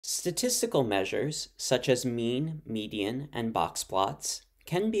Statistical measures, such as mean, median, and box plots,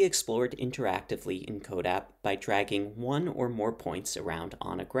 can be explored interactively in CODAP by dragging one or more points around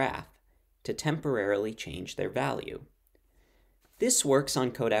on a graph to temporarily change their value. This works on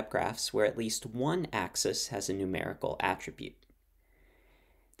CODAP graphs where at least one axis has a numerical attribute.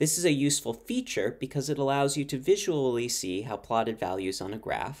 This is a useful feature because it allows you to visually see how plotted values on a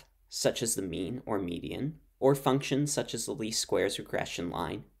graph, such as the mean or median, or functions such as the least squares regression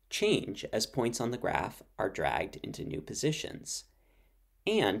line, change as points on the graph are dragged into new positions.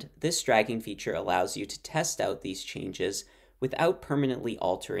 And this dragging feature allows you to test out these changes without permanently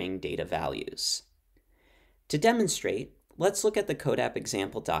altering data values. To demonstrate, let's look at the CODAP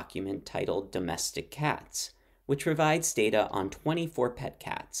example document titled Domestic Cats, which provides data on 24 pet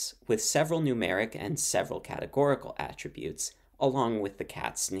cats with several numeric and several categorical attributes, along with the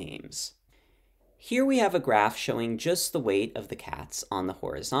cats' names. Here we have a graph showing just the weight of the cats on the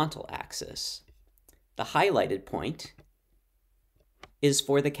horizontal axis. The highlighted point is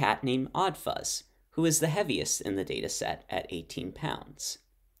for the cat named Oddfuzz, who is the heaviest in the dataset at 18 pounds.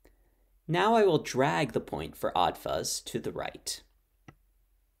 Now I will drag the point for Oddfuzz to the right.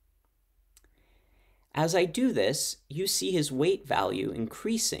 As I do this, you see his weight value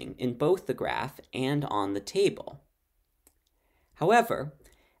increasing in both the graph and on the table. However,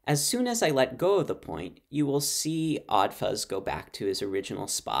 as soon as I let go of the point, you will see Oddfuzz go back to his original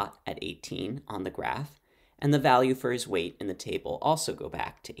spot at 18 on the graph, and the value for his weight in the table also go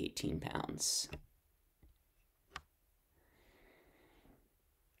back to 18 pounds.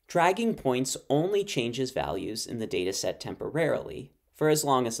 Dragging points only changes values in the dataset temporarily, for as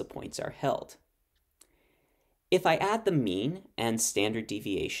long as the points are held. If I add the mean and standard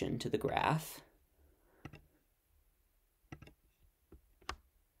deviation to the graph,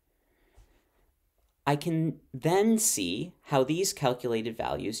 I can then see how these calculated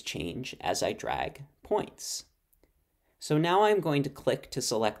values change as I drag points. So now I'm going to click to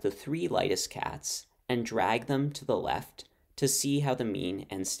select the 3 lightest cats and drag them to the left to see how the mean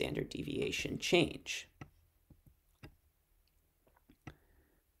and standard deviation change.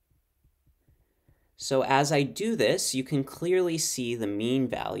 So as I do this, you can clearly see the mean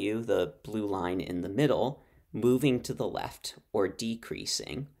value, the blue line in the middle, moving to the left or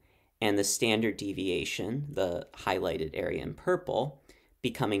decreasing, and the standard deviation, the highlighted area in purple,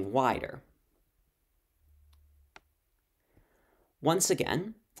 becoming wider. Once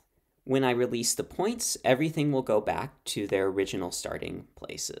again, when I release the points, everything will go back to their original starting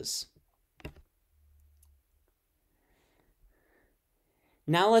places.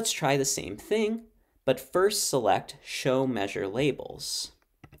 Now let's try the same thing, but first select Show Measure Labels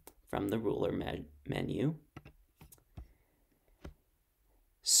from the ruler menu,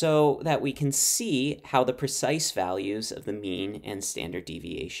 so that we can see how the precise values of the mean and standard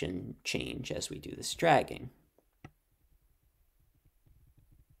deviation change as we do this dragging.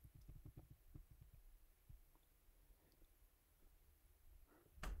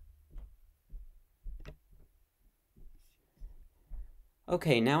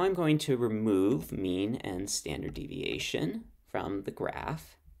 Okay, now I'm going to remove mean and standard deviation from the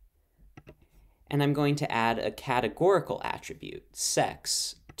graph. And I'm going to add a categorical attribute,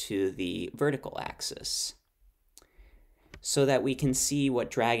 sex, to the vertical axis so that we can see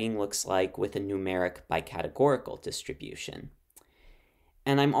what dragging looks like with a numeric bicategorical distribution.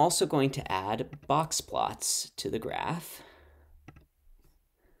 And I'm also going to add box plots to the graph.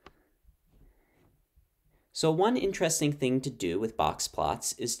 So one interesting thing to do with box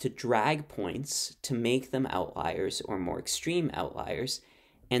plots is to drag points to make them outliers or more extreme outliers,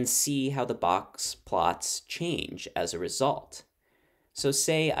 and see how the box plots change as a result. So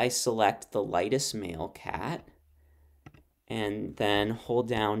say I select the lightest male cat, and then hold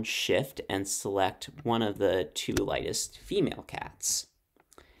down Shift and select one of the 2 lightest female cats.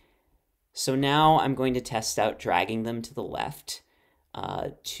 So now I'm going to test out dragging them to the left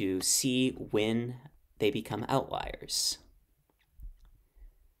to see when they become outliers.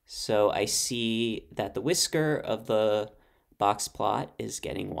 So I see that the whisker of the box plot is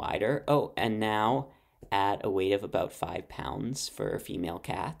getting wider. Oh, and now at a weight of about 5 pounds for female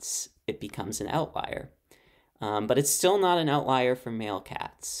cats, it becomes an outlier. But it's still not an outlier for male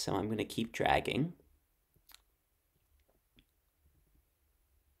cats, so I'm going to keep dragging.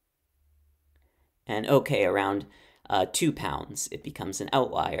 And okay, around 2 pounds, it becomes an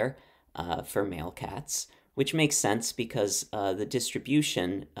outlier for male cats, which makes sense because the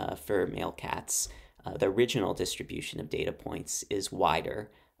distribution for male cats, the original distribution of data points, is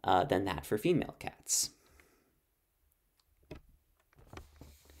wider than that for female cats.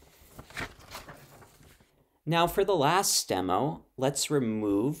 Now for the last demo, let's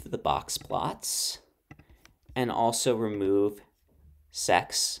remove the box plots and also remove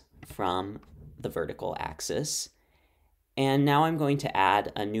sex from the vertical axis. And now I'm going to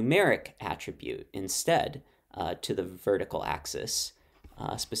add a numeric attribute instead to the vertical axis,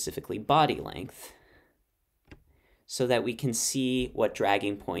 specifically body length, so that we can see what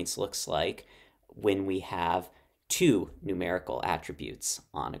dragging points looks like when we have two numerical attributes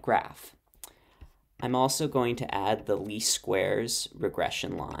on a graph. I'm also going to add the least squares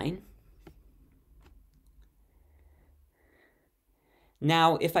regression line.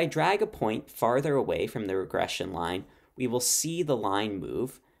 Now, if I drag a point farther away from the regression line, we will see the line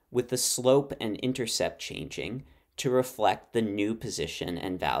move with the slope and intercept changing to reflect the new position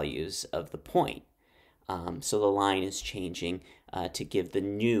and values of the point. So the line is changing to give the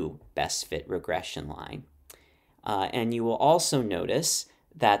new best fit regression line. And you will also notice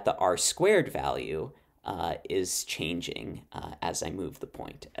that the r² value is changing as I move the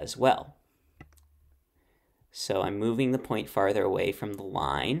point as well. So I'm moving the point farther away from the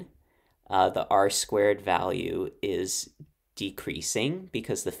line. The r² value is decreasing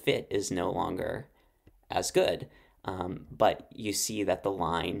because the fit is no longer as good. But you see that the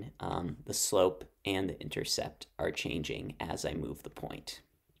line, the slope, and the intercept are changing as I move the point.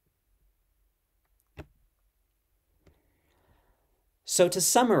 So to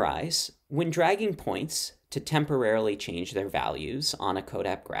summarize, when dragging points to temporarily change their values on a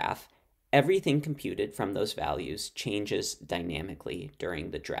CODAP graph, everything computed from those values changes dynamically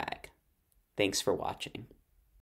during the drag. Thanks for watching.